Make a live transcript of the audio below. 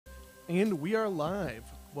And we are live.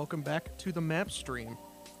 Welcome back to the map stream.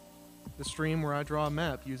 The stream where I draw a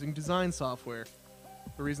map using design software.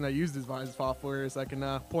 The reason I use design software is I can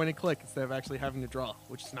point and click instead of actually having to draw,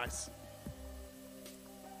 which is nice.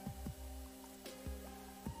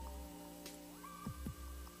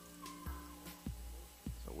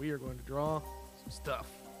 So we are going to draw some stuff.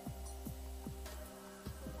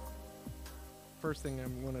 First thing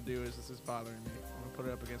I'm going to do is this is bothering me. I'm going to put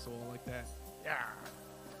it up against the wall like that. Yeah.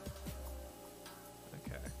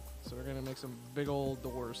 Okay. So we're going to make some big old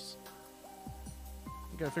doors.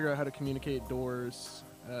 We got to figure out how to communicate doors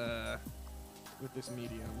with this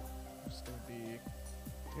medium. It's going to be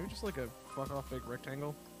maybe just like a fuck off big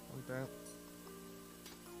rectangle like that.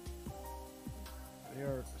 They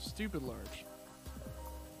are stupid large.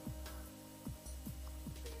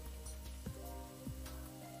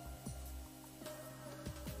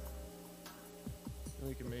 And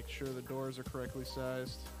we can make sure the doors are correctly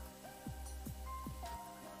sized.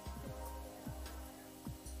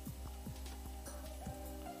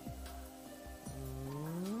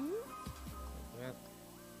 Like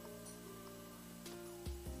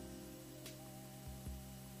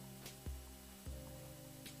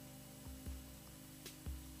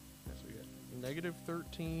that. So we got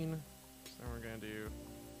 -13. So now we're going to do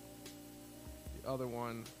the other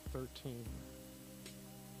one, 13.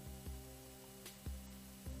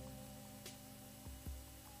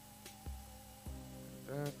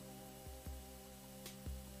 That.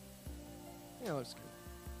 Yeah, looks good.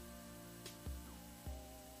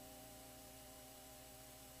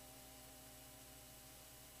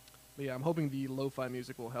 But yeah, I'm hoping the lo-fi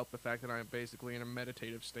music will help the fact that I'm basically in a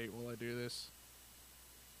meditative state while I do this.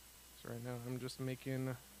 So right now I'm just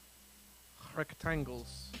making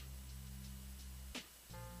rectangles.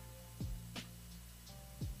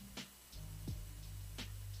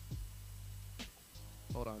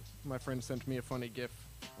 Hold on. My friend sent me a funny GIF.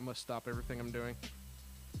 I must stop everything I'm doing.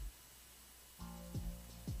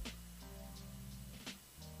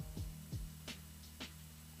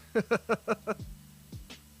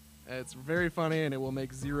 It's very funny and it will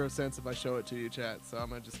make zero sense if I show it to you, chat, so I'm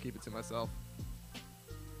gonna just keep it to myself.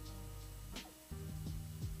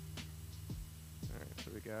 Alright,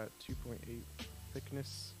 so we got 2.8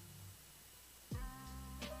 thickness.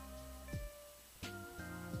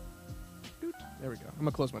 Doot. There we go. I'm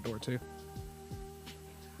gonna close my door too.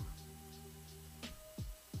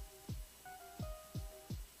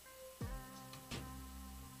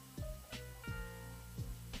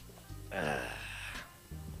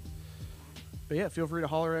 But yeah, feel free to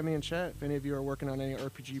holler at me in chat if any of you are working on any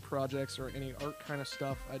RPG projects or any art kind of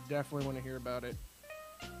stuff. I definitely want to hear about it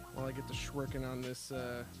while I get to working on this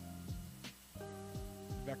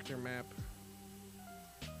vector map.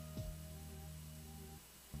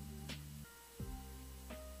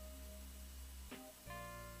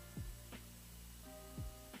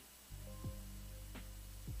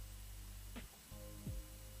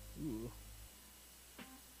 Ooh.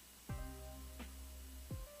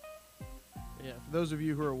 Yeah, for those of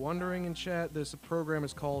you who are wondering in chat, this program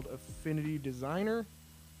is called Affinity Designer.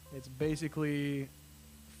 It's basically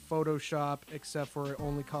Photoshop, except for it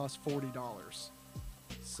only costs $40.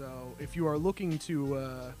 So if you are looking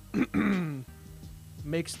to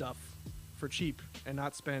make stuff for cheap and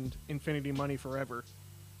not spend infinity money forever,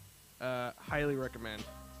 highly recommend.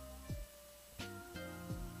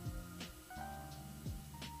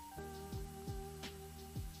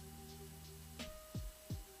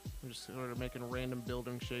 I'm just sort of making random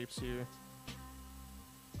building shapes here.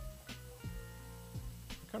 I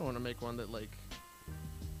kind of want to make one that like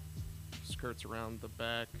skirts around the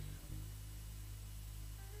back.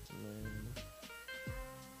 And then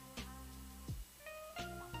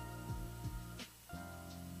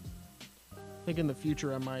I think in the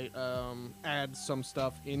future I might add some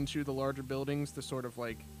stuff into the larger buildings to sort of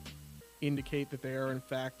like indicate that they are in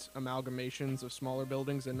fact amalgamations of smaller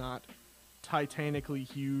buildings and not titanically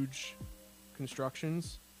huge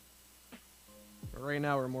constructions. But right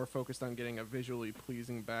now we're more focused on getting a visually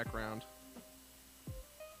pleasing background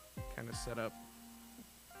kind of set up.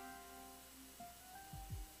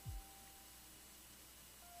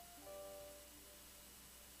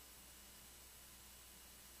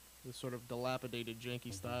 This sort of dilapidated,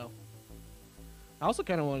 janky style. I also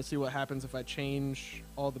kind of want to see what happens if I change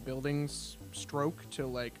all the buildings stroke to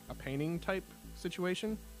like a painting type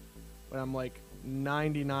situation. But I'm like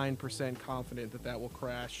 99% confident that that will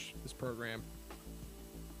crash this program.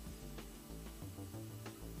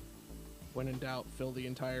 When in doubt, fill the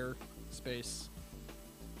entire space.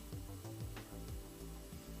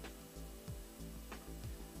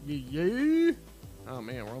 Yay! Oh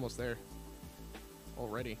man, we're almost there.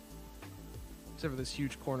 Already. Except for this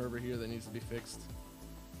huge corner over here that needs to be fixed.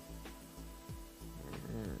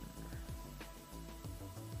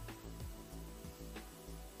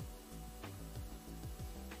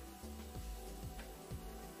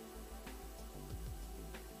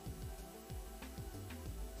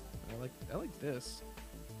 I like this.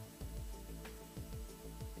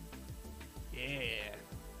 Yeah.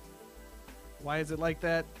 Why is it like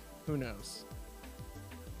that? Who knows?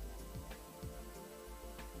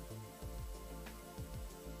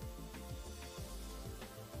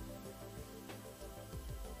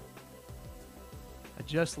 I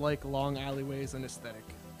just like long alleyways and aesthetic.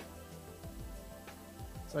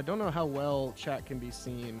 So I don't know how well chat can be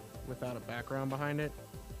seen without a background behind it.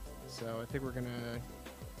 So I think we're gonna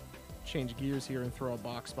change gears here and throw a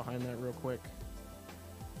box behind that real quick.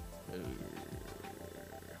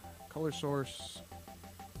 Color source.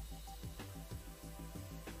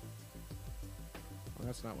 Well,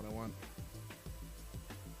 that's not what I want.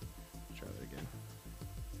 Try that again.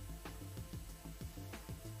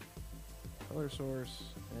 Color source,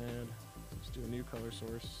 and let's do a new color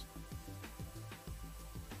source.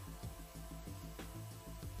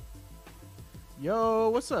 Yo,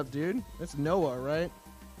 what's up, dude? That's Noah, right?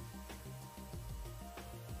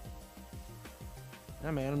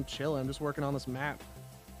 Yeah, man, I'm chilling. I'm just working on this map.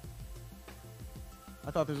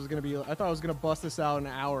 I thought I was gonna bust this out in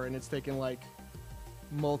an hour, and it's taken like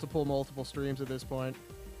multiple streams at this point.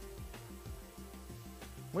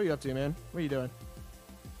 What are you up to, man? What are you doing?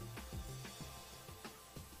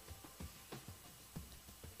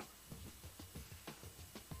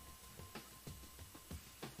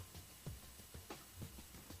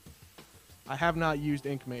 I have not used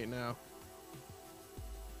Inkmate now.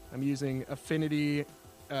 I'm using Affinity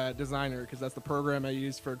Designer because that's the program I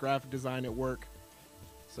use for graphic design at work.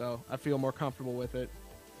 So I feel more comfortable with it.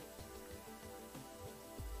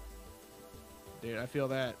 Dude, I feel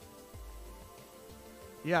that.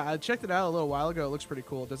 Yeah, I checked it out a little while ago. It looks pretty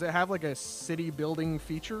cool. Does it have like a city building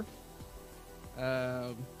feature?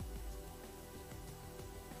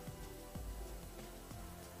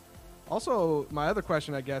 Also, my other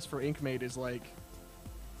question, I guess, for Inkmate is like,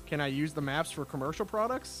 can I use the maps for commercial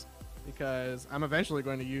products? Because I'm eventually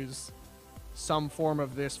going to use some form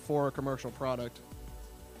of this for a commercial product.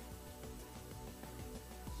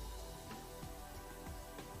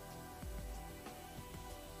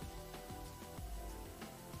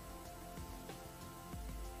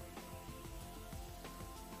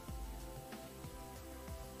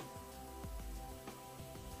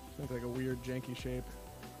 Looks like a weird janky shape.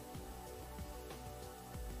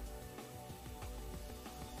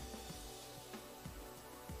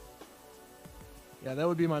 Yeah, that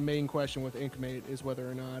would be my main question with Inkmate, is whether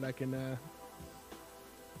or not I can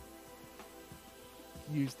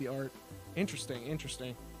use the art. Interesting,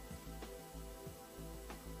 interesting.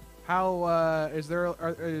 How is there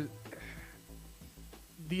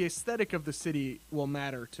the aesthetic of the city will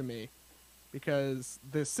matter to me, because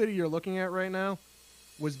the city you're looking at right now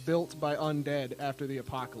was built by undead after the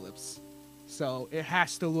apocalypse. So it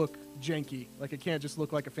has to look janky. Like, it can't just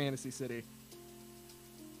look like a fantasy city.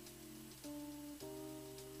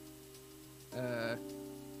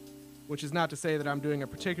 Which is not to say that I'm doing a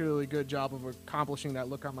particularly good job of accomplishing that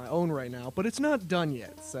look on my own right now, but it's not done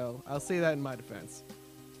yet, so I'll say that in my defense.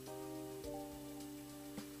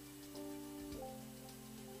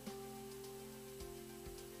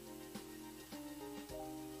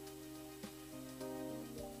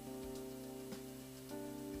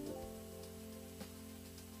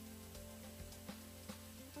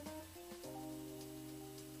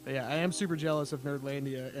 But yeah, I am super jealous of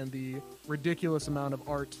Nerdlandia and the ridiculous amount of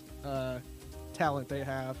art talent they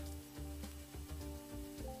have.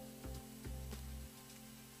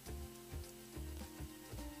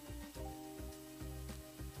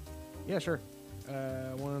 Yeah, sure.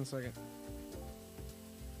 1 second.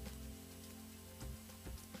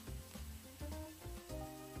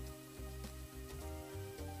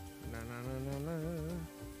 No.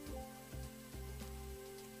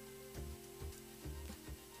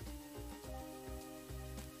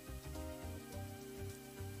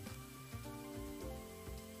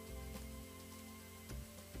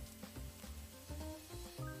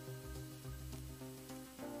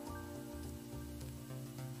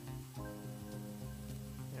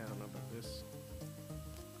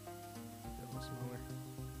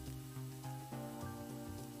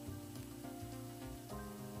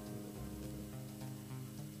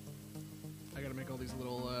 I gotta make all these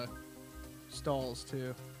little stalls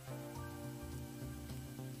too.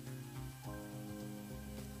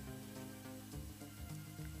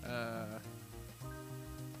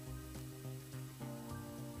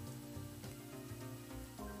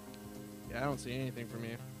 I don't see anything from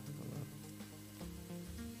you.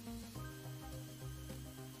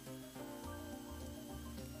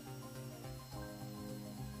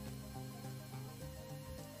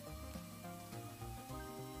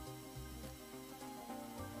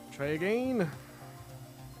 Try again.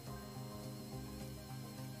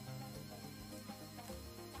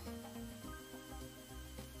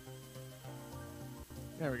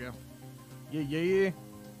 There we go. Yeah, yeah, yeah.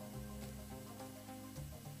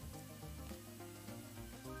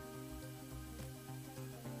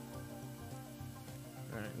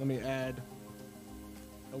 Alright, let me add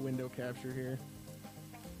a window capture here.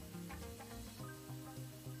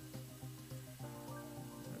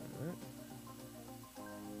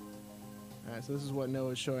 Alright, so this is what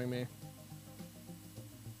Noah's showing me.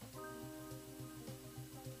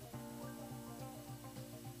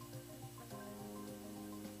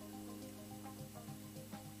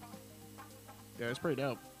 Yeah, it's pretty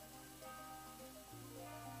dope.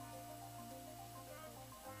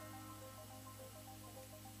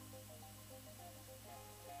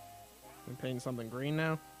 I'm painting something green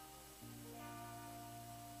now.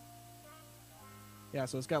 Yeah,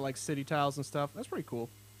 so it's got like city tiles and stuff. That's pretty cool.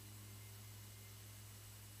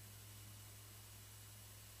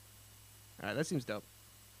 Alright, that seems dope.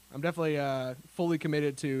 I'm definitely fully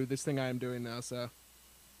committed to this thing I am doing now, so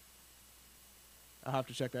I'll have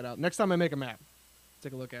to check that out. Next time I make a map,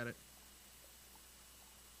 take a look at it.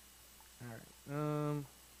 Alright, so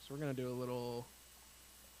we're going to do a little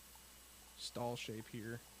stall shape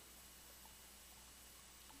here.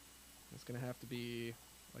 It's going to have to be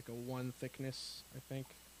like a 1 thickness, I think.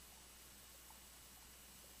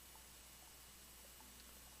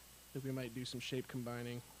 I think we might do some shape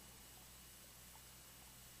combining.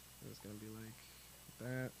 It's going to be like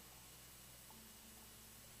that.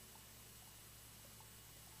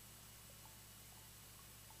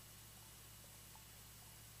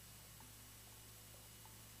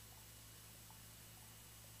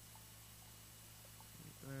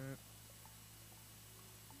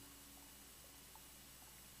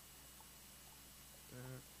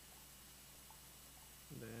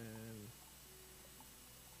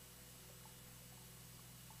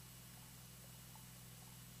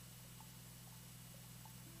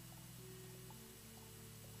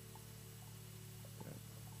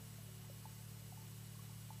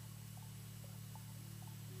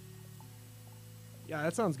 Yeah,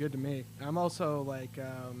 that sounds good to me. I'm also like,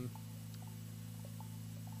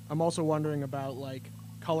 I'm also wondering about like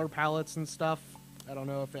color palettes and stuff. I don't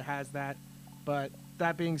know if it has that, but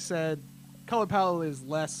that being said, color palette is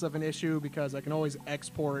less of an issue because I can always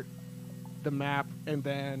export the map and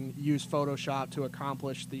then use Photoshop to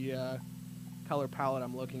accomplish the color palette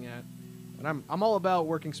I'm looking at. And I'm all about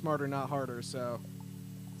working smarter, not harder, so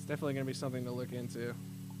it's definitely going to be something to look into.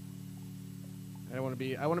 I want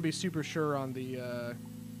to be super sure on the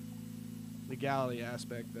legality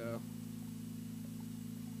aspect, though.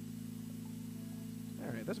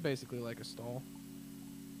 All right, that's basically like a stall.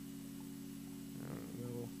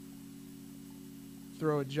 We'll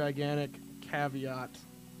throw a gigantic caveat.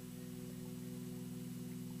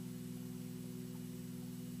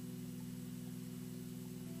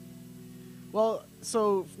 Well,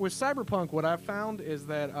 so with Cyberpunk, what I've found is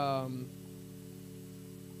that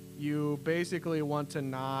you basically want to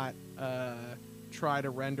not try to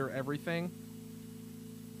render everything.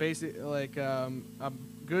 Basically, like a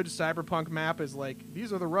good Cyberpunk map is like,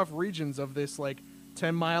 these are the rough regions of this like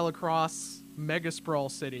 10-mile across mega sprawl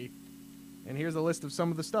city, and here's a list of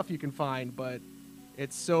some of the stuff you can find, but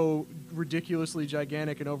it's so ridiculously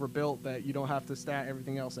gigantic and overbuilt that you don't have to stat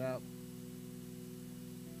everything else out.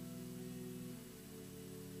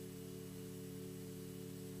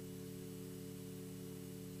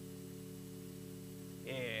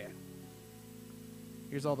 Yeah.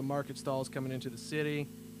 Here's all the market stalls coming into the city.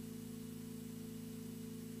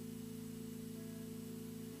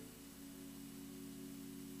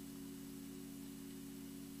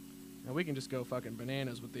 Now we can just go fucking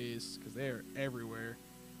bananas with these because they're everywhere.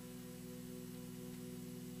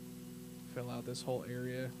 Fill out this whole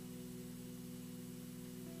area.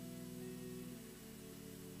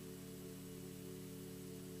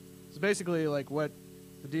 So basically, like, what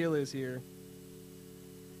the deal is here.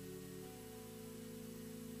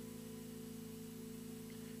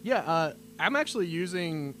 Yeah, I'm actually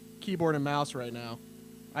using keyboard and mouse right now.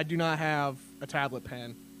 I do not have a tablet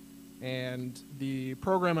pen, and the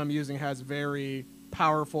program I'm using has very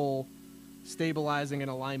powerful stabilizing and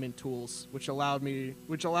alignment tools, which allows me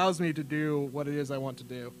to do what it is I want to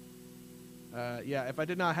do. Yeah, if I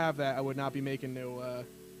did not have that, I would not be making no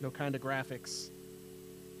kind of graphics.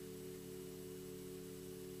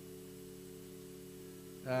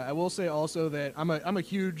 I will say also that I'm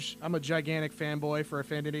a gigantic fanboy for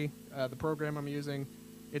Affinity. The program I'm using,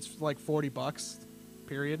 it's like $40,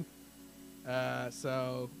 period.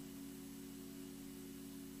 So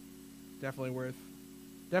definitely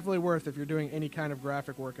worth if you're doing any kind of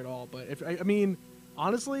graphic work at all. But I mean,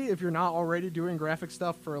 honestly, if you're not already doing graphic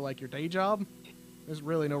stuff for like your day job, there's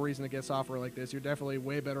really no reason to get software like this. You're definitely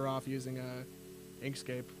way better off using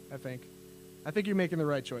Inkscape. I think you're making the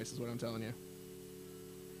right choice, is what I'm telling you.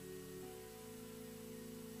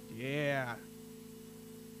 Yeah,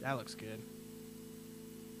 that looks good.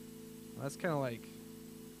 Well, that's kind of like,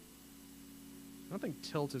 I don't think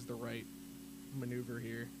tilt is the right maneuver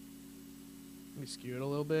here. Let me skew it a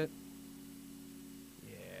little bit.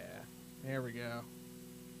 Yeah, there we go.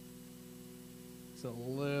 It's a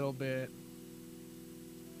little bit.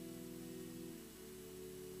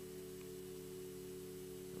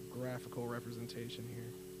 Graphical representation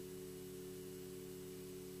here.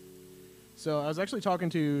 So I was actually talking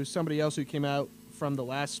to somebody else who came out from the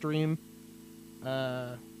last stream,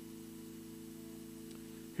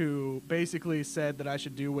 who basically said that I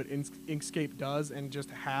should do what Inkscape does and just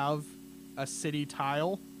have a city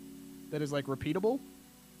tile that is like repeatable,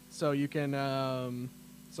 so you can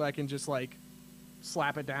so I can just like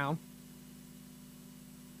slap it down.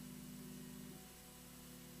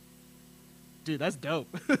 Dude, that's dope.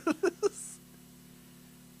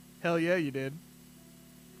 Hell yeah, you did.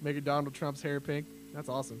 Making Donald Trump's hair pink. That's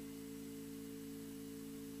awesome.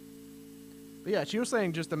 But yeah, she was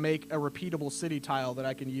saying just to make a repeatable city tile that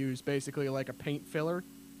I can use basically like a paint filler.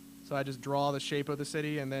 So I just draw the shape of the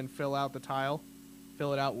city and then fill out the tile.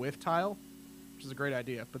 Fill it out with tile, which is a great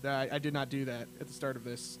idea. But I did not do that at the start of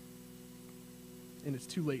this. And it's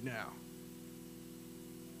too late now.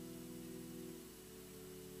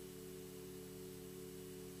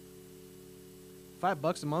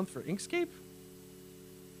 $5 a month for Inkscape?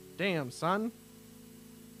 Damn, son.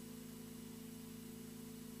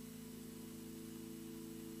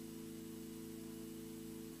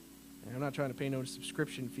 I'm not trying to pay no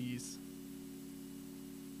subscription fees.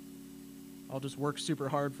 I'll just work super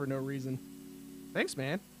hard for no reason. Thanks,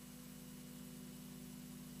 man.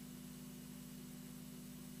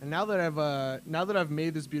 And now that I've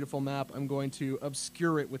made this beautiful map, I'm going to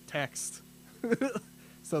obscure it with text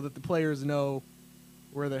so that the players know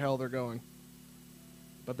where the hell they're going.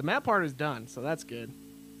 But the map part is done, so that's good.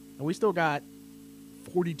 And we still got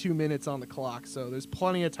 42 minutes on the clock, so there's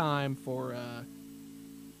plenty of time for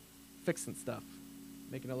fixing stuff,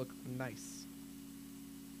 making it look nice.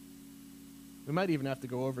 We might even have to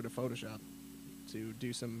go over to Photoshop to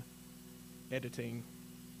do some editing,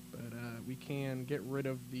 but we can get rid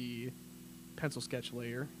of the pencil sketch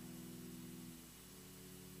layer.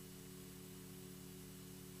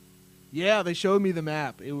 Yeah, they showed me the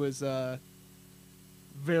map. It was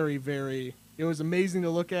very, very... It was amazing to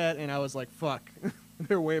look at, and I was like, fuck.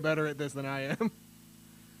 They're way better at this than I am.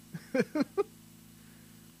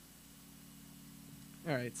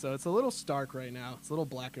 Alright, so it's a little stark right now. It's a little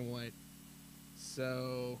black and white.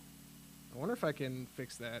 So, I wonder if I can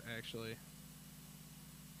fix that, actually,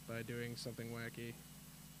 by doing something wacky.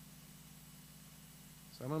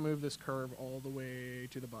 So I'm going to move this curve all the way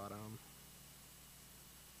to the bottom.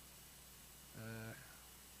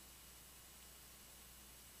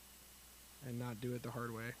 And not do it the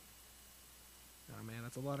hard way. Oh man,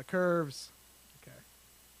 that's a lot of curves. Okay.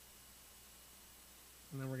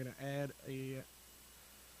 And then we're going to add a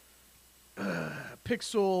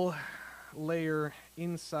pixel layer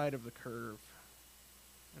inside of the curve.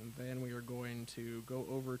 And then we are going to go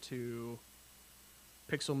over to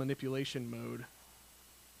pixel manipulation mode.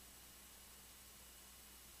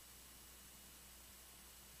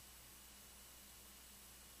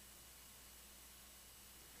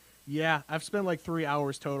 Yeah, I've spent like 3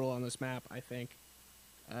 hours total on this map, I think.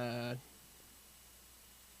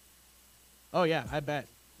 Oh yeah, I bet.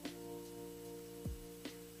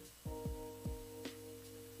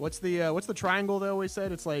 What's the triangle they always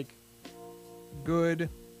said? It's like good,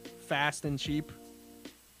 fast, and cheap.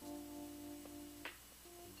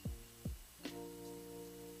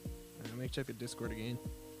 Let me check the Discord again.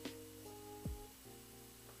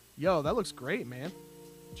 Yo, that looks great, man.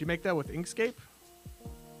 Did you make that with Inkscape?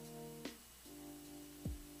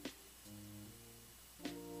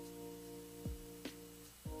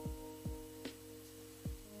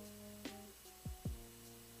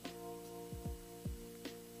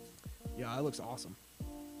 Yeah, that looks awesome.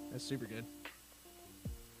 That's super good.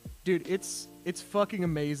 Dude, it's fucking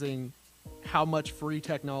amazing how much free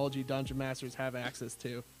technology Dungeon Masters have access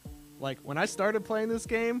to. Like, when I started playing this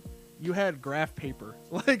game, you had graph paper.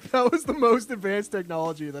 Like, that was the most advanced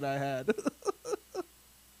technology that I had.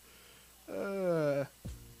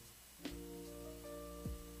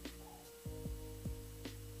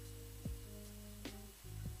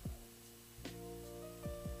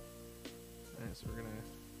 Alright, so we're gonna...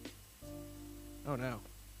 Oh no.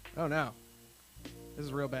 Oh no. This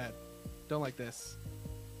is real bad. Don't like this.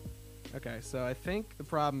 Okay, so I think the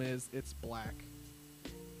problem is it's black.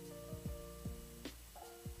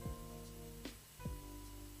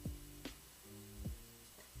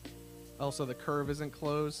 Also, the curve isn't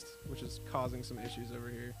closed, which is causing some issues over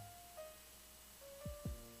here.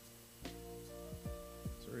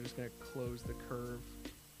 So we're just going to close the curve,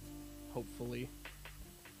 hopefully.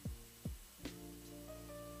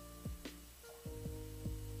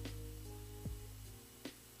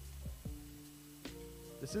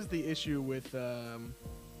 This is the issue with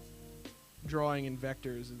drawing in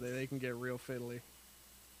vectors, is that they can get real fiddly.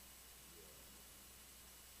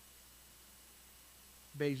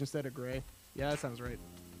 Beige instead of gray. Yeah, that sounds right.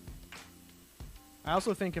 I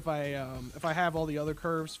also think if I have all the other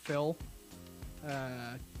curves fill,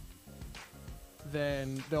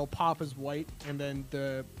 then they'll pop as white, and then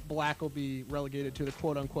the black will be relegated to the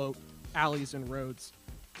quote-unquote alleys and roads.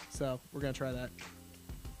 So we're gonna try that.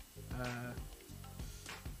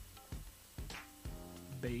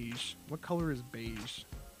 Beige. What color is beige?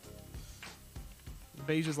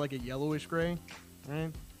 Beige is like a yellowish gray,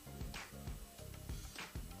 right?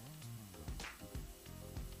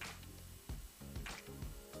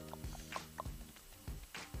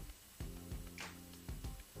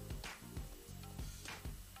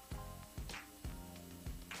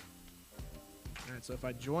 Alright, so if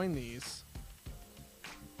I join these...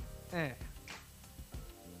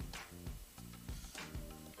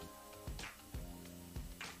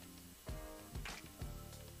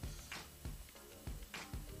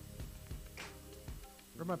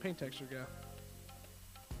 Where'd my paint texture go?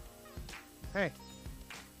 Hey!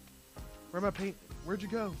 Where'd my paint... Where'd you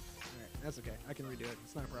go? Alright, that's okay. I can redo it.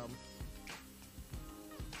 It's not a problem.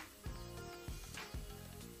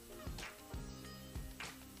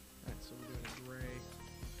 Alright, so we're doing a gray.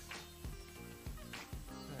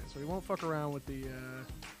 Alright, so we won't fuck around with the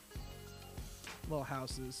little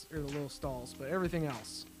houses, or the little stalls, but everything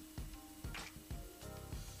else.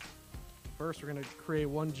 First, we're going to create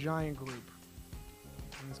one giant group.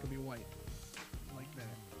 And it's going to be white. Like that.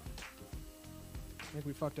 I think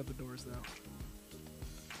we fucked up the doors, though.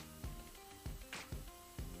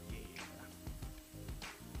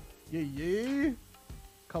 Yeah. Yeah.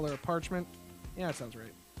 Color of parchment. Yeah, that sounds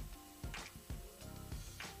right.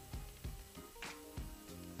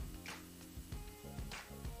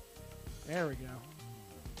 There we go.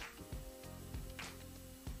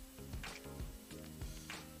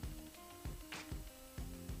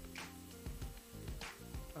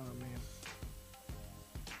 Oh, man.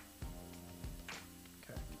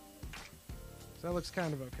 Okay. So that looks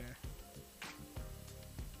kind of okay.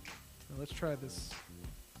 Now let's try this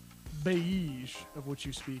beige of which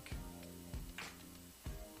you speak.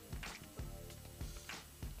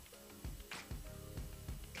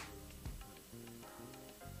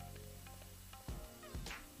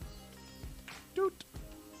 Doot!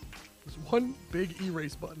 There's one big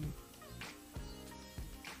erase button.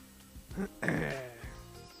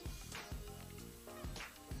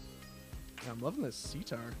 I'm loving this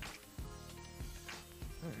sitar. Alright,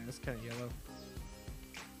 that's kind of yellow.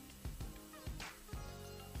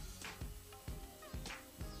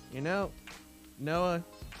 You know, Noah,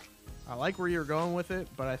 I like where you're going with it,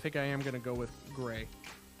 but I think I am going to go with gray.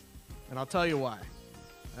 And I'll tell you why.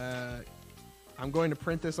 I'm going to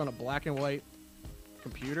print this on a black and white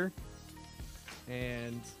computer.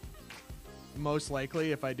 And most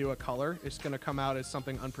likely, if I do a color, it's going to come out as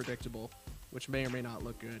something unpredictable, which may or may not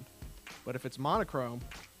look good. But if it's monochrome,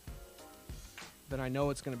 then I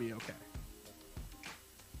know it's going to be okay.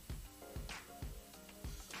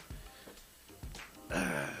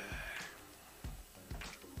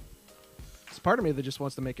 It's part of me that just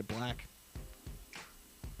wants to make it black.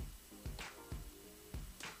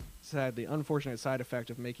 It's had the unfortunate side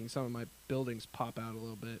effect of making some of my buildings pop out a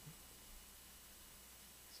little bit.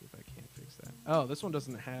 Let's see if I can't fix that. Oh, this one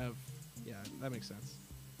doesn't have... Yeah, that makes sense.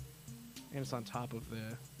 And it's on top of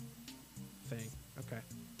the thing. Okay.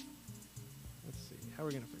 Let's see. How are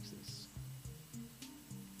we going to fix this?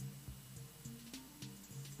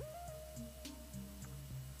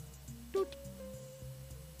 Doot.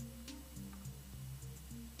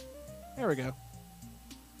 There we go.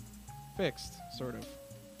 Fixed, sort of.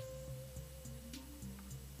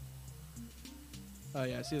 Oh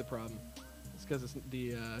yeah, I see the problem. It's because it's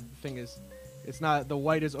the thing is, it's not, the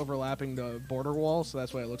white is overlapping the border wall, so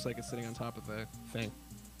that's why it looks like it's sitting on top of the thing.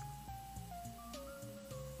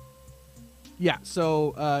 Yeah,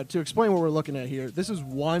 so to explain what we're looking at here, this is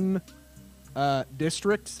one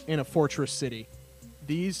district in a fortress city.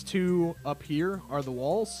 These two up here are the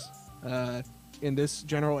walls. in this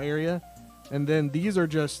general area. And then these are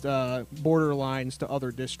just border lines to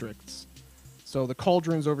other districts. So the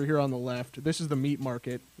cauldron's over here on the left. This is the meat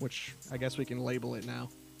market, which I guess we can label it now.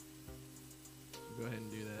 Go ahead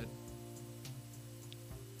and do that.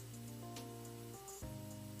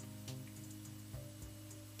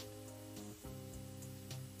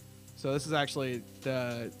 So this is actually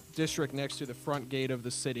the district next to the front gate of the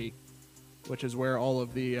city, which is where all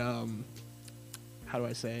of the, how do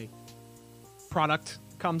I say, product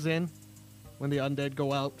comes in when the undead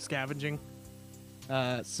go out scavenging.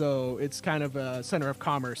 So it's kind of a center of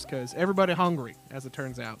commerce because everybody hungry, as it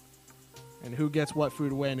turns out. And who gets what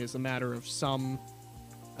food when is a matter of some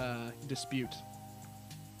dispute.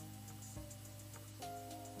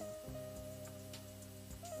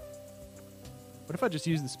 What if I just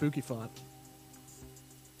use the spooky font?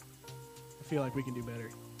 I feel like we can do better.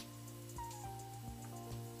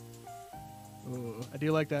 Ooh, I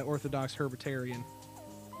do like that orthodox herbitarian.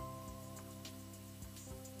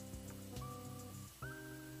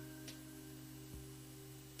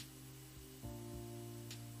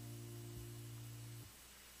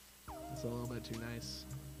 That's a little bit too nice.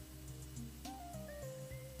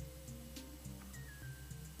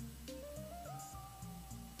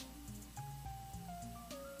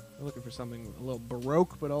 I'm looking for something a little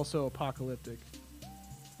baroque, but also apocalyptic.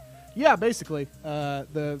 Yeah, basically.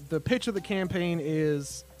 The pitch of the campaign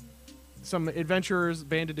is some adventurers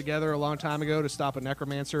banded together a long time ago to stop a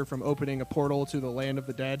necromancer from opening a portal to the land of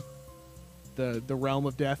the dead, the realm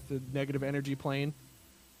of death, the negative energy plane.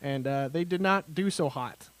 And they did not do so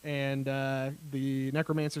hot. And the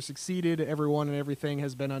necromancer succeeded. Everyone and everything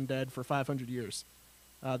has been undead for 500 years.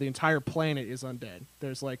 The entire planet is undead.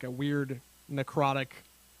 There's like a weird necrotic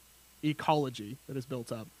ecology that is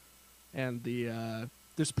built up. And the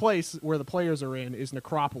this place where the players are in is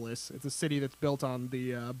Necropolis. It's a city that's built on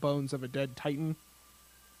the bones of a dead titan.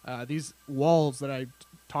 These walls that I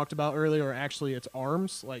talked about earlier are actually its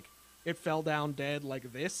arms. Like, it fell down dead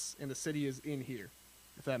like this, and the city is in here,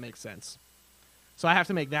 if that makes sense. So I have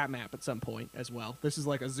to make that map at some point as well. This is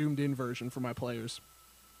like a zoomed-in version for my players.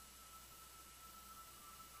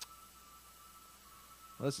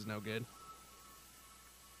 Well, this is no good.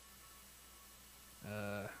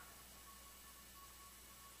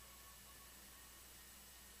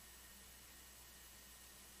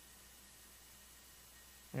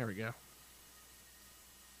 There we go.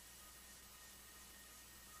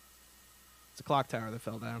 It's a clock tower that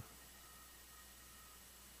fell down.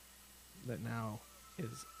 That now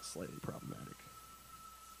is slightly problematic.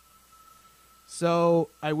 So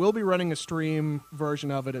I will be running a stream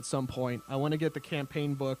version of it at some point. I want to get the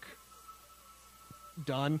campaign book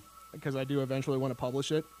done because I do eventually want to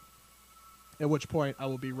publish it, at which point I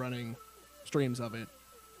will be running streams of it.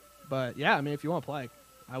 But yeah, I mean, if you want to play,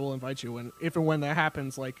 I will invite you if and when that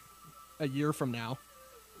happens, like a year from now,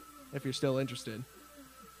 if you're still interested.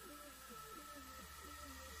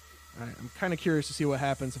 All right, I'm kind of curious to see what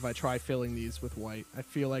happens if I try filling these with white. I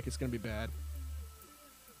feel like it's going to be bad.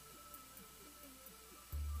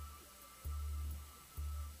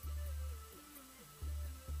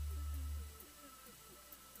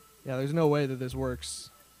 Yeah, there's no way that this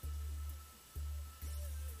works.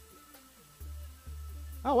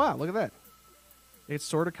 Oh, wow, look at that. It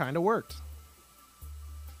sort of kind of worked.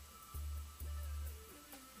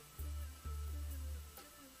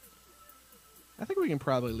 I think we can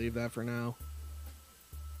probably leave that for now.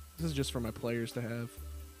 This is just for my players to have.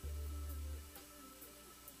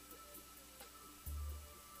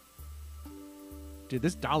 Dude,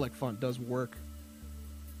 this Dalek font does work.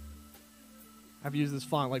 I've used this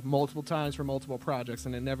font like multiple times for multiple projects,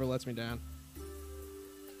 and it never lets me down.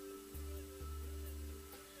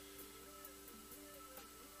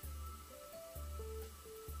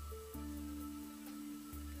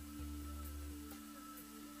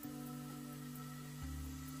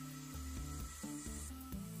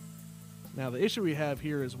 Now, the issue we have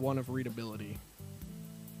here is one of readability.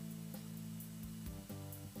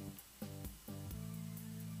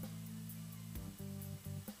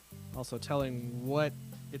 Also, telling what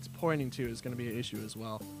it's pointing to is going to be an issue as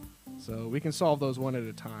well. So we can solve those one at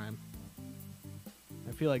a time.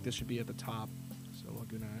 I feel like this should be at the top, so we're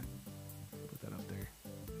going to put that up there.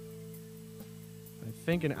 I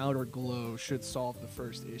think an outer glow should solve the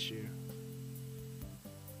first issue.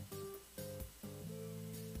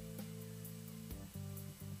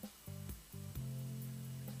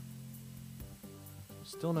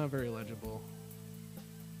 Still not very legible.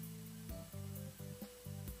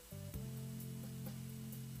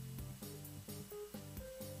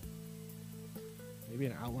 Maybe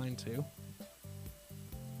an outline too.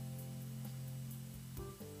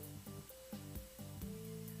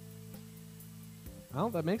 Well,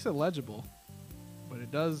 that makes it legible, but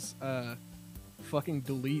it does fucking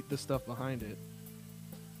delete the stuff behind it.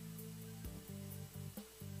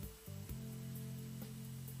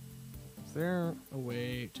 Is there a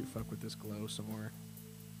way to fuck with this glow some more?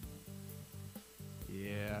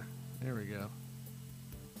 Yeah, there we go.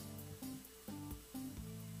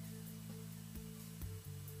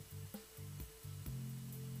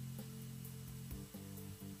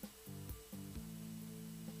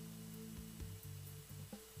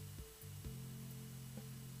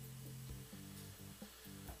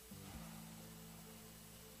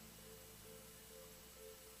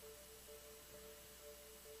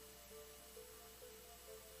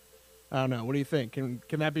 I don't know. What do you think? Can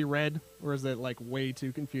that be red, or is it like way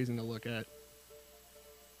too confusing to look at?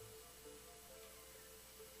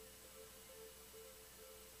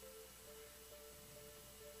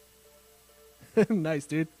 Nice,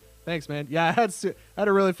 dude. Thanks, man. Yeah, I had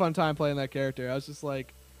a really fun time playing that character. I was just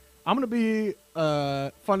like, I'm gonna be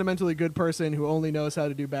a fundamentally good person who only knows how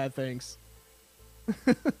to do bad things.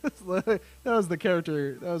 That was the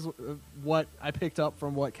character. That was what I picked up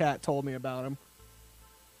from what Kat told me about him.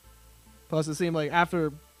 Plus, it seemed like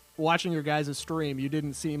after watching your guys' stream, you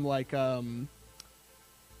didn't seem like you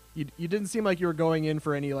didn't seem like you were going in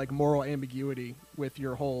for any like moral ambiguity with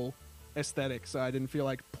your whole aesthetic. So I didn't feel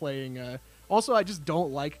like playing. Also, I just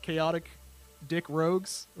don't like chaotic dick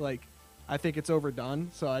rogues. Like, I think it's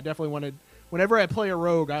overdone. So I definitely wanted. Whenever I play a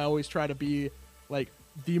rogue, I always try to be like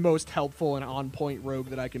the most helpful and on point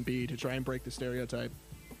rogue that I can be to try and break the stereotype.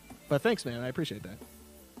 But thanks, man. I appreciate that.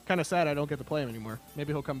 Kind of sad I don't get to play him anymore.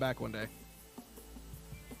 Maybe he'll come back one day.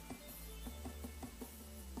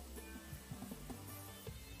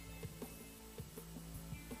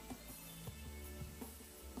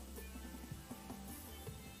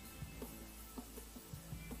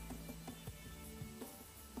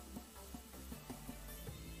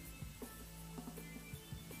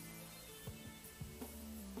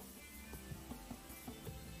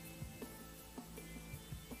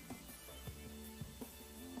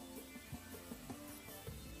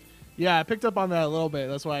 Yeah, I picked up on that a little bit.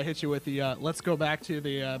 That's why I hit you with the let's go back to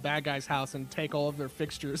the bad guy's house and take all of their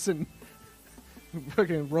fixtures and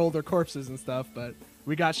fucking roll their corpses and stuff. But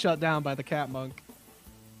we got shut down by the cat monk.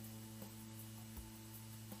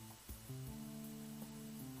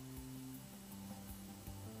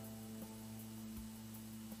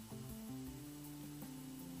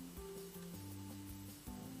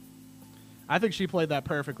 I think she played that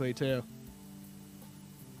perfectly too.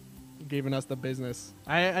 Giving us the business.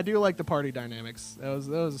 I do like the party dynamics. That was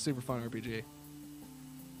a super fun RPG.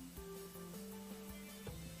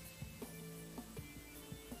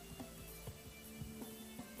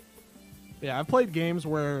 Yeah, I've played games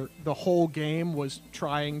where the whole game was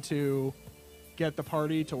trying to get the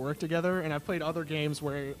party to work together, and I've played other games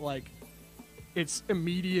where like it's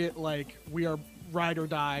immediate, like we are ride or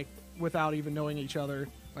die without even knowing each other,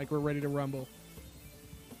 like we're ready to rumble.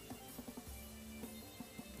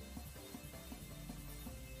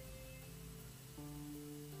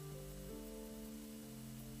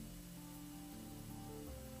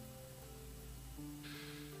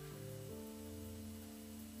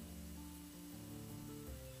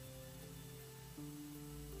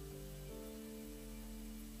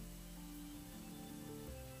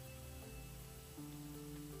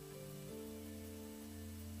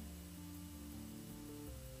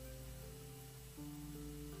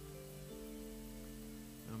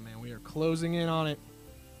 We are closing in on it.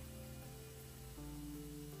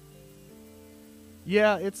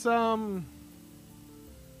 Yeah, it's an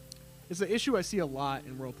issue I see a lot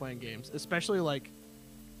in role-playing games, especially like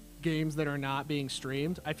games that are not being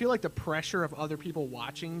streamed. I feel like the pressure of other people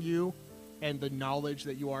watching you and the knowledge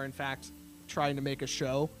that you are in fact trying to make a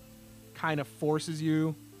show kind of forces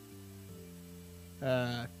you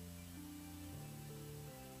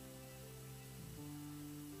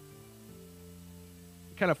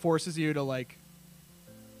to like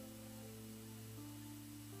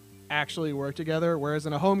actually work together, whereas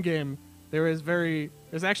in a home game there's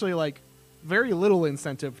actually like very little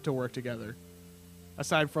incentive to work together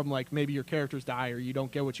aside from like maybe your characters die or you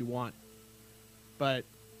don't get what you want. But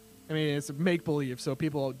I mean, it's make believe, so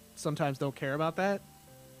people sometimes don't care about that.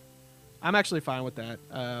 I'm actually fine with that.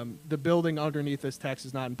 The building underneath this text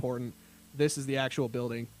is not important. This is the actual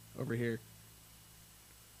building over here.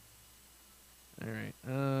 All right.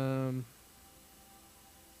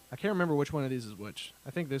 I can't remember which one of these is which. I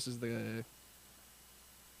think this is the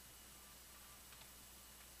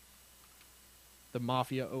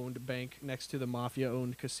mafia-owned bank next to the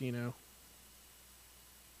mafia-owned casino.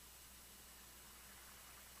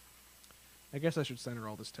 I guess I should center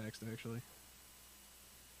all this text, actually.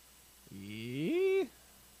 Yee.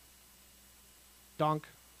 Donk.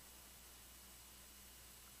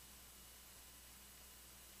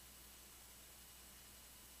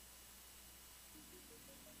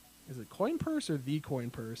 Is it coin purse or the coin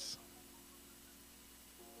purse?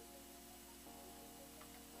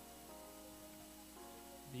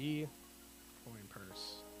 The coin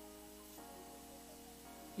purse.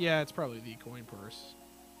 Yeah, it's probably the coin purse.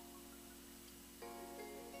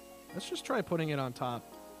 Let's just try putting it on top.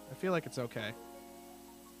 I feel like it's okay.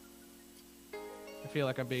 I feel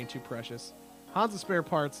like I'm being too precious. Han's spare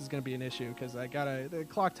parts is going to be an issue because the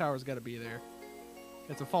clock tower's got to be there.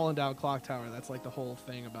 It's a fallen down clock tower. That's like the whole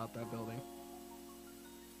thing about that building.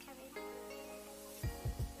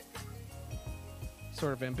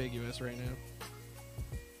 Sort of ambiguous right now.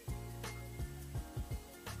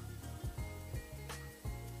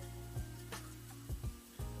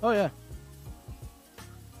 Oh, yeah.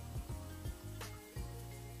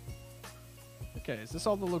 Okay, is this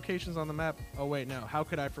all the locations on the map? Oh, wait, no. How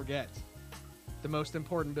could I forget? The most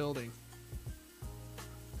important building.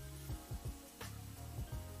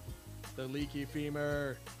 The leaky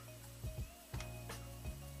femur.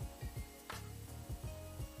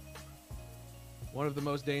 One of the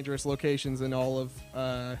most dangerous locations in all of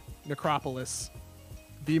Necropolis.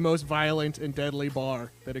 The most violent and deadly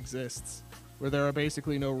bar that exists, where there are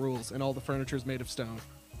basically no rules and all the furniture is made of stone.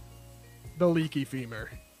 The leaky femur.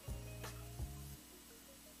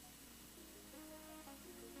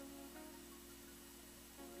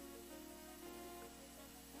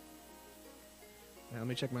 Now, let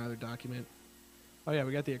me check my other document. Oh, yeah,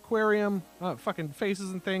 we got the aquarium. Oh, fucking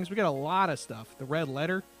faces and things. We got a lot of stuff. The red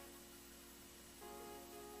letter.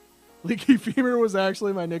 Leaky femur was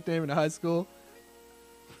actually my nickname in high school.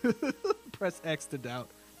 Press X to doubt.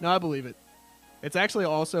 No, I believe it. It's actually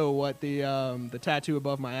also what the tattoo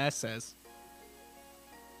above my ass says.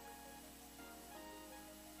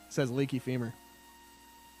 It says leaky femur.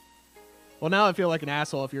 Well, now I feel like an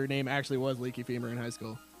asshole if your name actually was Leaky Femur in high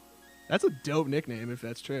school. That's a dope nickname if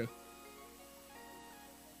that's true.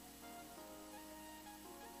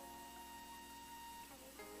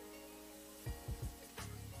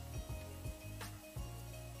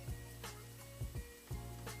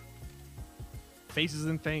 Faces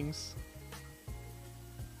and Things.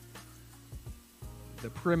 The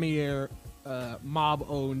premier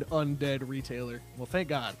mob-owned undead retailer. Well, thank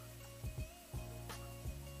God.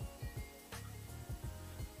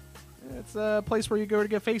 It's a place where you go to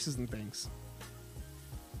get faces and things.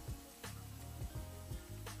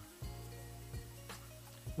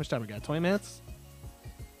 How much time we got? 20 minutes?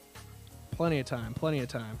 Plenty of time. Plenty of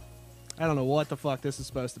time. I don't know what the fuck this is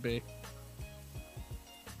supposed to be.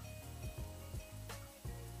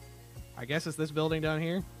 I guess it's this building down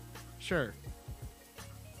here? Sure.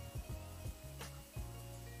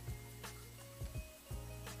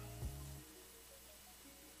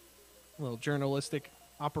 A little journalistic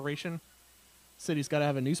operation. City's got to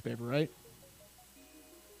have a newspaper, right?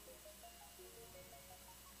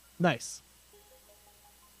 Nice.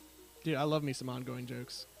 Dude, I love me some ongoing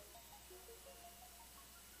jokes.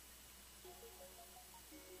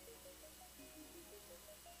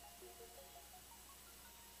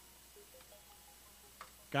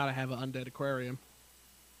 Gotta have an undead aquarium.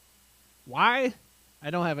 Why? I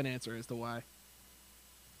don't have an answer as to why.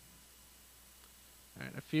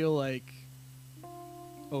 Alright, I feel like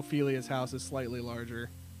Ophelia's house is slightly larger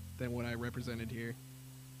than what I represented here.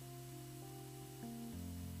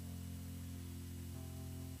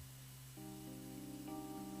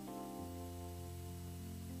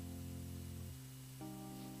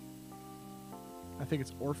 I think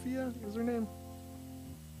it's Orphea is her name.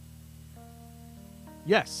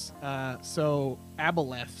 Yes, so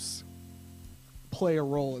aboleths play a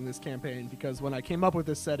role in this campaign because when I came up with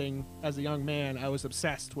this setting as a young man, I was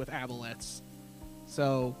obsessed with aboleths.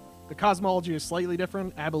 So the cosmology is slightly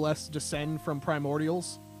different. Aboleths descend from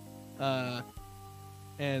primordials,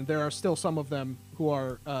 and there are still some of them who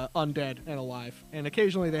are undead and alive. And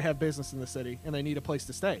occasionally they have business in the city, and they need a place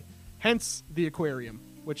to stay. Hence the aquarium,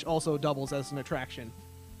 which also doubles as an attraction.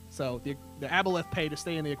 So the aboleth pay to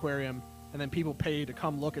stay in the aquarium, and then people pay to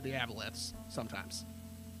come look at the aboleths sometimes.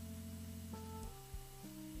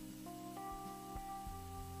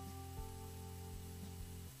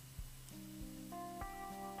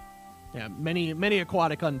 Yeah, many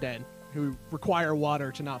aquatic undead who require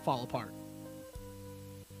water to not fall apart.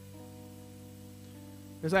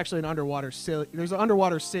 There's actually an underwater city. There's an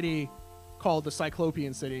underwater city called the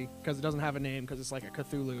Cyclopean City because it doesn't have a name because it's like a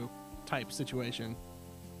Cthulhu type situation,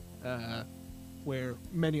 where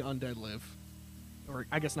many undead live, or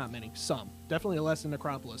I guess not many, some. Definitely less than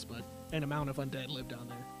Necropolis, but an amount of undead live down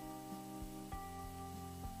there.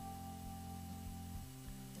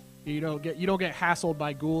 You don't get hassled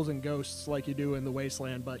by ghouls and ghosts like you do in the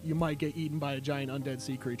Wasteland, but you might get eaten by a giant undead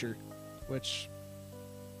sea creature, which...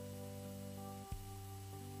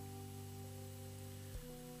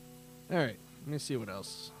 Alright, let me see what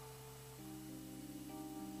else.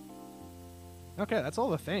 Okay, that's all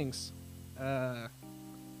the things. Got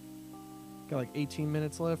like 18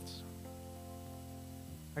 minutes left.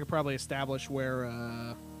 I could probably establish where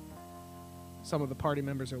some of the party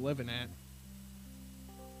members are living at.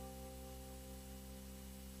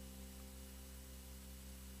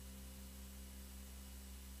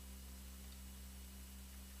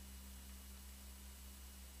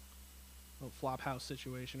 Little flop house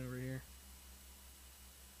situation over here.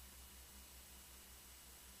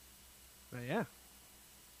 But yeah.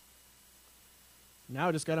 Now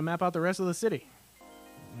I just got to map out the rest of the city,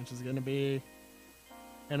 which is going to be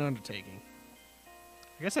an undertaking.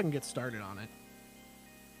 I guess I can get started on it.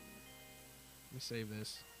 Let me save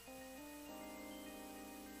this.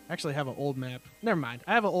 I actually have an old map. Never mind.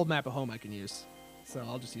 I have an old map at home I can use, so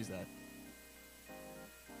I'll just use that.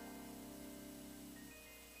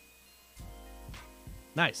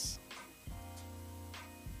 Nice.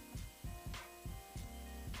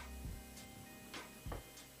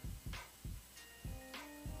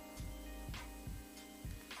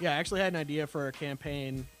 Yeah, I actually had an idea for a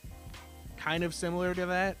campaign kind of similar to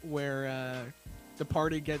that, where the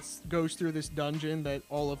party goes through this dungeon that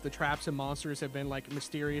all of the traps and monsters have been like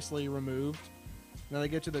mysteriously removed. Now they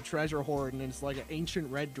get to the treasure hoard, and it's like an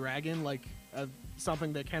ancient red dragon, like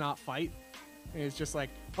something that cannot fight. And it's just like,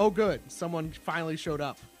 oh good, someone finally showed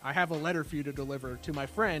up. I have a letter for you to deliver to my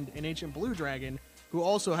friend, an ancient blue dragon, who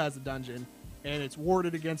also has a dungeon, and it's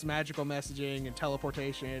warded against magical messaging and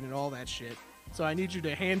teleportation and all that shit. So I need you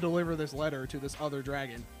to hand deliver this letter to this other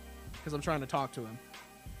dragon, because I'm trying to talk to him.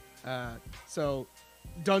 So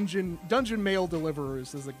dungeon mail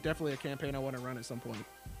deliverers is like definitely a campaign I want to run at some point.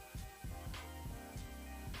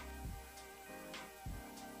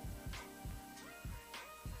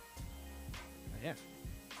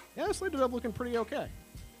 Yeah, this ended up looking pretty okay.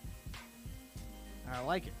 I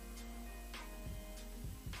like it.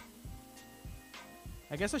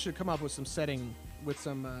 I guess I should come up with some setting, with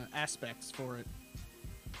some aspects for it.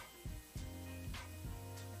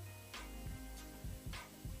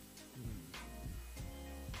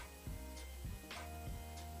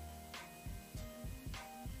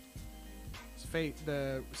 Fate,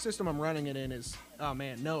 the system I'm running it in is... Oh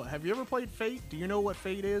man, Noah, have you ever played Fate? Do you know what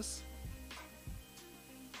Fate is?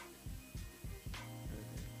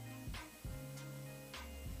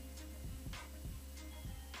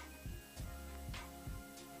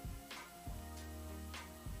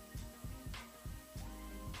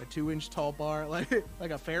 A 2-inch tall bar, like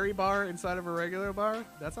a fairy bar inside of a regular bar?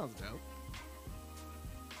 That sounds dope.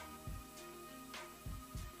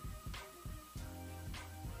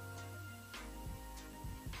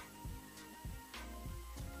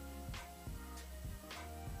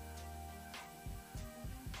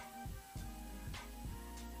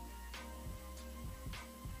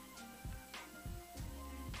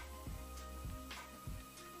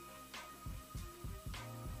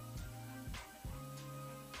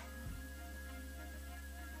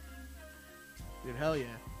 Dude, hell yeah.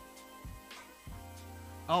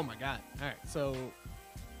 Oh my god. Alright, so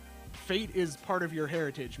Fate is part of your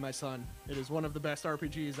heritage, my son. It is one of the best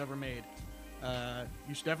RPGs ever made.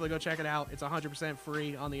 You should definitely go check it out. It's 100%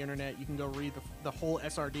 free on the internet. You can go read the whole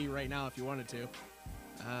SRD right now if you wanted to.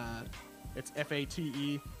 It's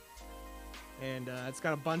FATE. And it's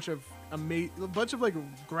got a bunch of like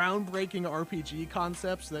groundbreaking RPG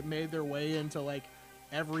concepts that made their way into like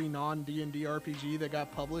every non-D&D RPG that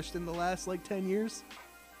got published in the last like 10 years.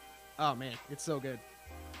 Oh man, it's so good.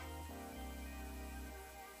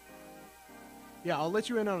 Yeah, I'll let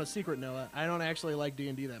you in on a secret, Noah. I don't actually like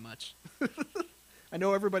D&D that much. I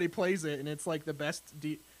know everybody plays it, and it's like the best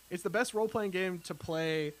it's the best role-playing game to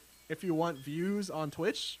play if you want views on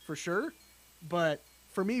Twitch, for sure. But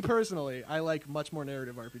for me personally, I like much more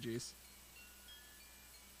narrative RPGs.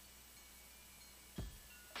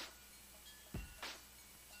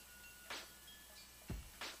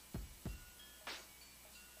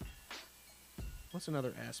 What's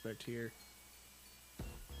another aspect here?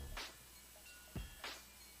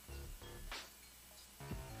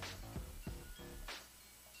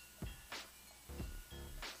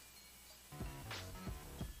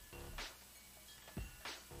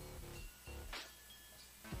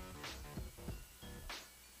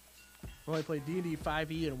 I only played D&D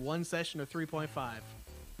 5e in one session of 3.5.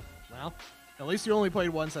 Well, at least you only played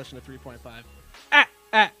one session of 3.5.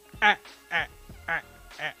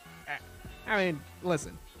 I mean,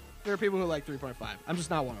 listen. There are people who like 3.5. I'm just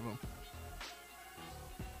not one of them.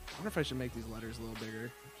 I wonder if I should make these letters a little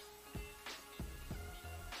bigger.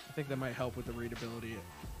 I think that might help with the readability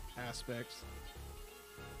aspects.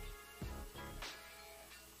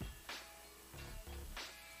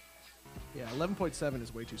 Yeah, 11.7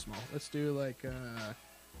 is way too small. Let's do like,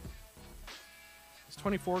 is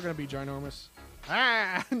 24 going to be ginormous?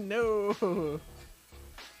 Ah, no!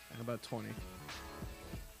 How about 20?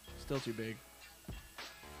 Still too big.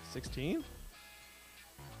 16?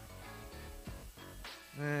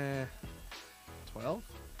 12?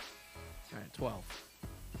 Alright, 12.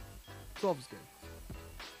 12 is good.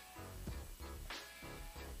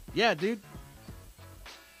 Yeah, dude.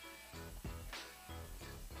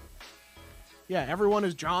 Yeah, Everyone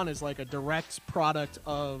is John is like a direct product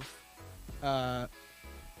of the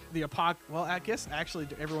well, I guess actually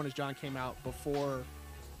Everyone is John came out before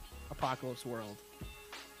Apocalypse World.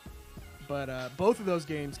 But both of those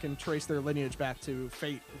games can trace their lineage back to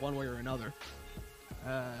Fate one way or another.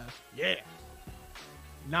 Yeah.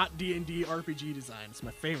 Not D&D RPG design. It's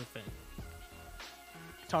my favorite thing.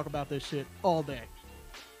 Talk about this shit all day.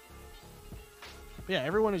 But yeah,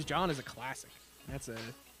 Everyone is John is a classic. That's a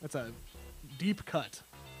deep cut.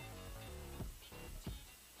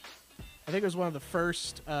 I think it was one of the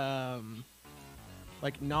first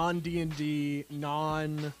like non-D&D,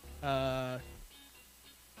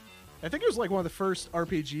 I think it was like one of the first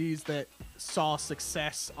RPGs that saw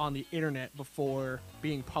success on the internet before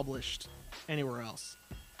being published anywhere else.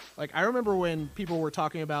 Like, I remember when people were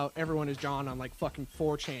talking about Everyone is John on like fucking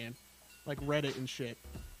 4chan, like Reddit and shit,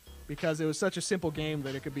 because it was such a simple game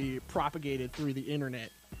that it could be propagated through the internet.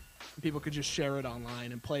 And people could just share it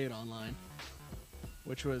online and play it online,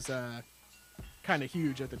 which was kind of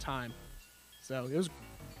huge at the time. So it was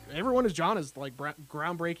Everyone is John is like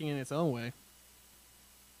groundbreaking in its own way.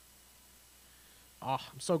 Oh,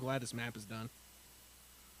 I'm so glad this map is done.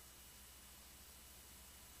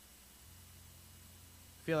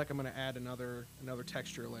 I feel like I'm going to add another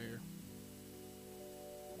texture layer.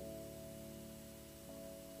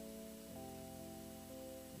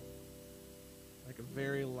 Like a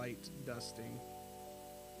very light dusting.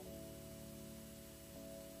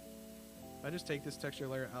 If I just take this texture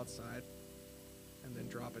layer outside and then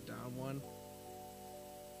drop it down one.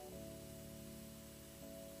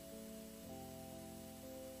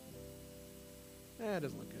 It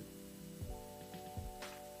doesn't look good.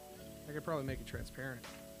 I could probably make it transparent.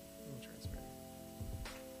 A little transparent.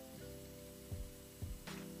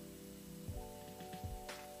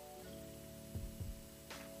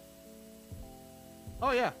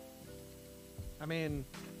 Oh, yeah. I mean,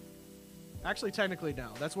 actually, technically,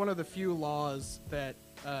 no. That's one of the few laws that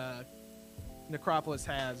Necropolis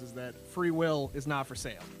has, is that free will is not for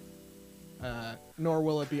sale. Nor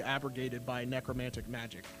will it be abrogated by necromantic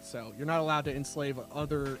magic. So you're not allowed to enslave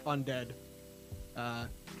other undead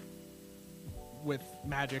with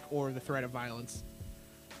magic or the threat of violence.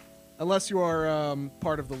 Unless you are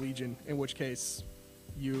part of the Legion, in which case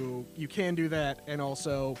you can do that, and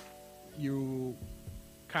also you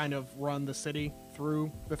kind of run the city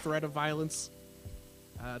through the threat of violence.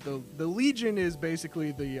 The Legion is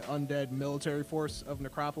basically the undead military force of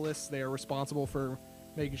Necropolis. They are responsible for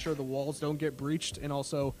making sure the walls don't get breached, and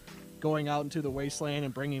also going out into the wasteland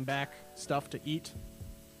and bringing back stuff to eat.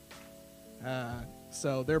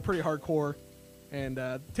 So they're pretty hardcore,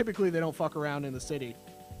 and typically they don't fuck around in the city.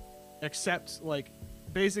 Except, like,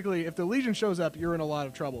 basically, if the Legion shows up, you're in a lot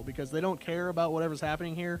of trouble, because they don't care about whatever's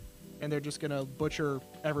happening here, and they're just gonna butcher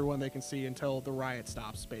everyone they can see until the riot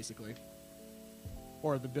stops, basically.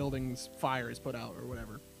 Or the building's fire is put out, or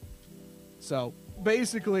whatever. So,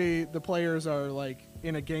 basically, the players are, like,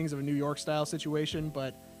 in a Gangs of New York style situation,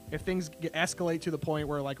 but if things escalate to the point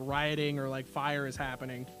where, like, rioting or, like, fire is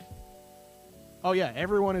happening... Oh, yeah,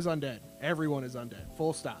 everyone is undead. Everyone is undead.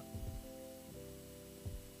 Full stop.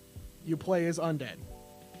 You play as undead.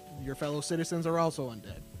 Your fellow citizens are also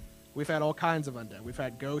undead. We've had all kinds of undead. We've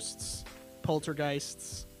had ghosts,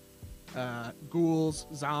 poltergeists, ghouls,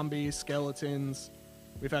 zombies, skeletons.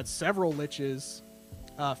 We've had several liches.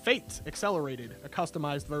 Fate Accelerated, a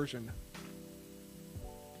customized version.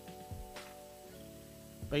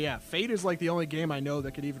 But yeah, Fate is like the only game I know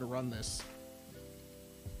that could even run this.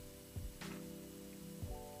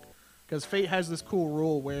 Because Fate has this cool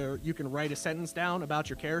rule where you can write a sentence down about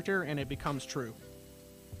your character and it becomes true.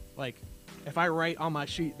 Like, if I write on my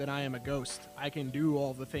sheet that I am a ghost, I can do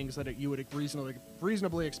all the things that you would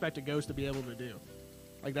reasonably expect a ghost to be able to do.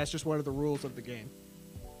 Like, that's just one of the rules of the game.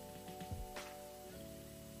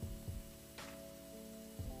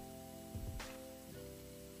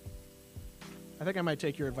 I think I might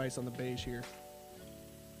take your advice on the beige here.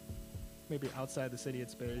 maybe outside the city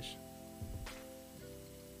it's beige.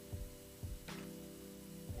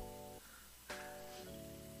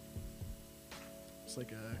 It's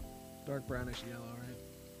like a dark brownish yellow, right?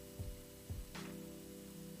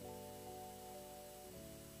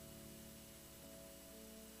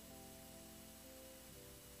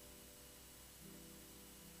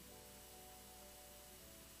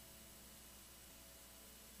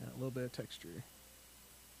 Yeah, a little bit of texture.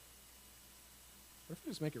 What if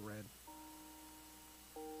we just make it red?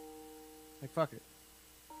 Like, fuck it.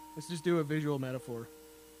 Let's just do a visual metaphor.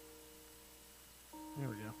 There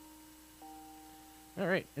we go.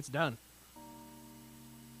 Alright, it's done.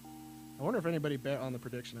 I wonder if anybody bet on the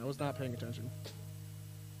prediction. I was not paying attention.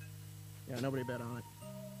 Yeah, nobody bet on it.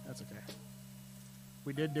 That's okay.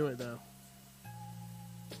 We did do it, though.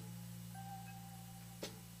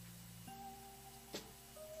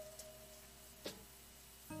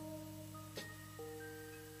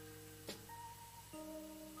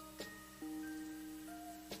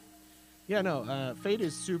 Yeah, no, Fate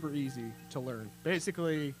is super easy to learn.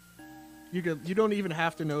 Basically, you don't even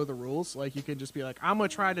have to know the rules. Like, you can just be like, I'm going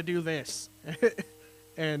to try to do this.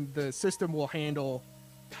 And the system will handle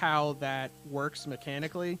how that works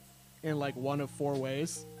mechanically in, like, one of 4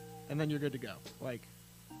 ways. And then you're good to go. Like,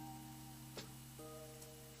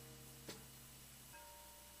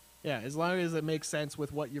 yeah, as long as it makes sense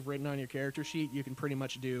with what you've written on your character sheet, you can pretty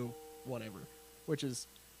much do whatever. Which is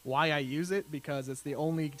why I use it, because it's the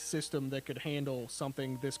only system that could handle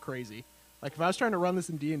something this crazy. Like, if I was trying to run this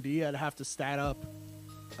in D&D, I'd have to stat up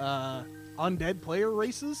undead player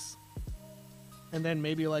races, and then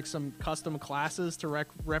maybe, like, some custom classes to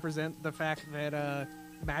represent the fact that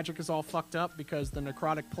magic is all fucked up because the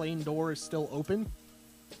necrotic plane door is still open,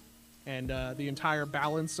 and the entire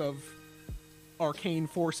balance of arcane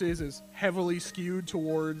forces is heavily skewed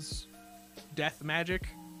towards death magic.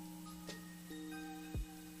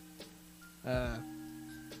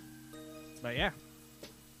 But yeah.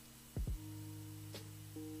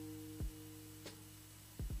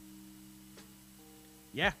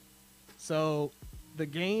 Yeah. So the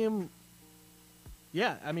game,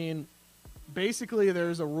 yeah, I mean, basically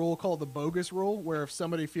there's a rule called the bogus rule, where if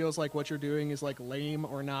somebody feels like what you're doing is like lame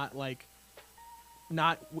or not, like,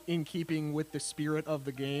 not in keeping with the spirit of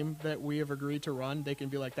the game that we have agreed to run, they can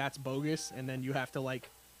be like, that's bogus, and then you have to, like,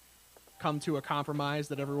 come to a compromise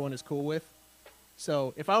that everyone is cool with.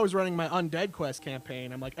 So if I was running my Undead Quest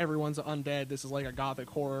campaign, I'm like, everyone's undead, this is like a gothic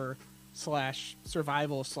horror slash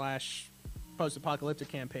survival slash post-apocalyptic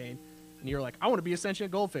campaign, and you're like, I want to be a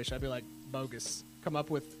sentient goldfish, I'd be like, bogus. Come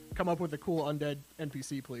up with a cool undead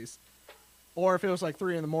NPC, please. Or if it was like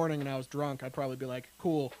 3 in the morning and I was drunk, I'd probably be like,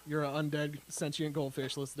 cool, you're an undead sentient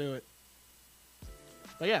goldfish, let's do it.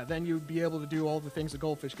 But yeah, then you'd be able to do all the things a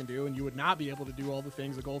goldfish can do, and you would not be able to do all the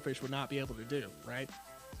things a goldfish would not be able to do, right?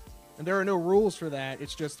 And there are no rules for that,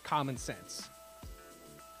 it's just common sense.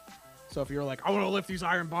 So if you're like, I want to lift these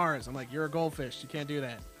iron bars, I'm like, you're a goldfish, you can't do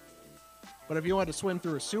that. But if you wanted to swim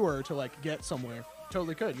through a sewer to, like, get somewhere, you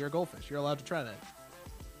totally could, you're a goldfish, you're allowed to try that.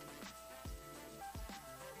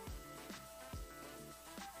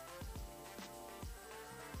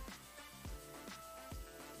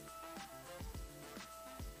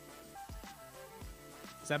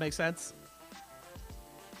 Does that make sense?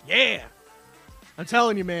 Yeah! I'm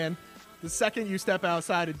telling you, man. The second you step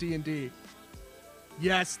outside of D&D.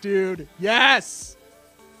 Yes, dude. Yes!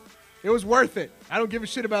 It was worth it. I don't give a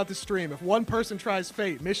shit about the stream. If one person tries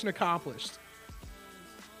Fate, mission accomplished.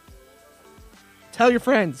 Tell your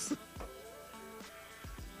friends.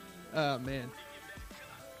 Oh, man.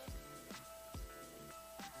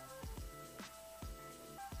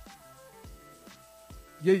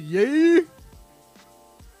 Yeah.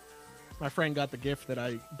 My friend got the gift that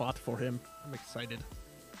I bought for him. I'm excited.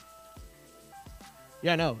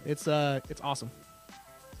 Yeah, no, it's awesome.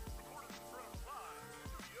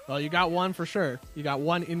 Well, you got one for sure. You got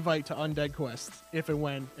one invite to Undead Quest if and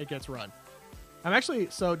when it gets run. I'm actually,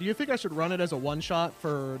 so do you think I should run it as a one-shot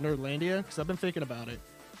for Nerdlandia? Because I've been thinking about it.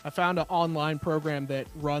 I found an online program that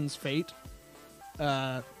runs Fate.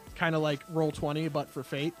 Kind of like Roll20, but for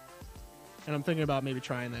Fate. And I'm thinking about maybe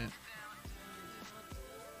trying that.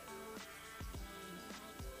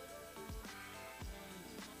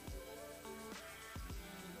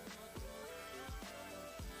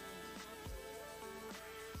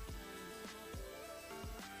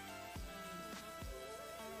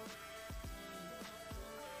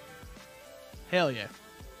 Hell yeah.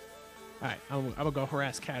 Alright, I'm gonna go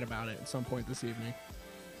harass Kat about it at some point this evening.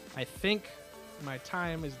 I think my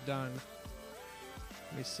time is done.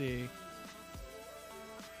 Let me see.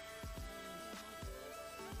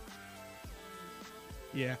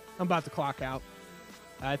 Yeah, I'm about to clock out.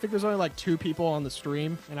 I think there's only like 2 people on the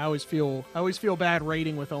stream, and I always feel bad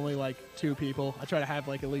raiding with only like 2 people. I try to have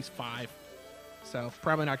like at least 5, so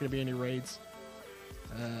probably not going to be any raids.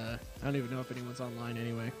 I don't even know if anyone's online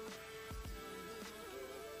anyway.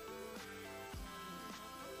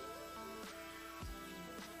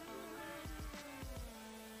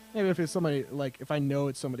 Maybe if it's somebody like if I know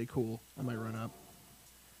it's somebody cool, I might run up.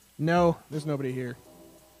 No, there's nobody here.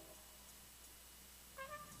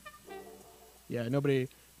 Yeah, nobody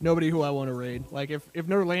who I want to raid. Like if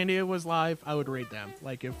Nerlandia was live, I would raid them.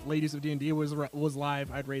 Like if Ladies of D&D was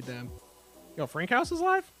live, I'd raid them. Yo, Frank House is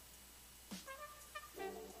live?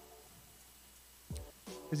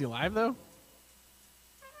 Is he live though?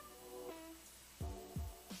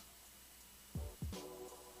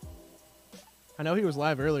 I know he was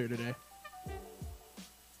live earlier today.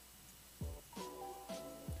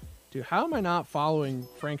 Dude, how am I not following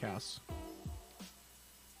Frank House?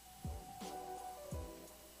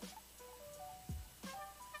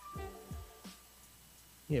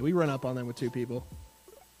 Yeah, we run up on them with 2 people.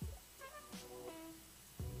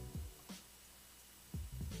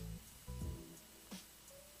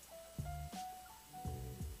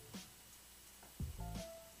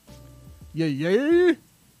 Yeah.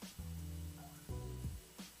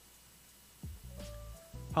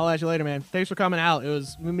 I'll at you later, man. Thanks for coming out.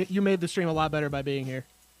 You made the stream a lot better by being here.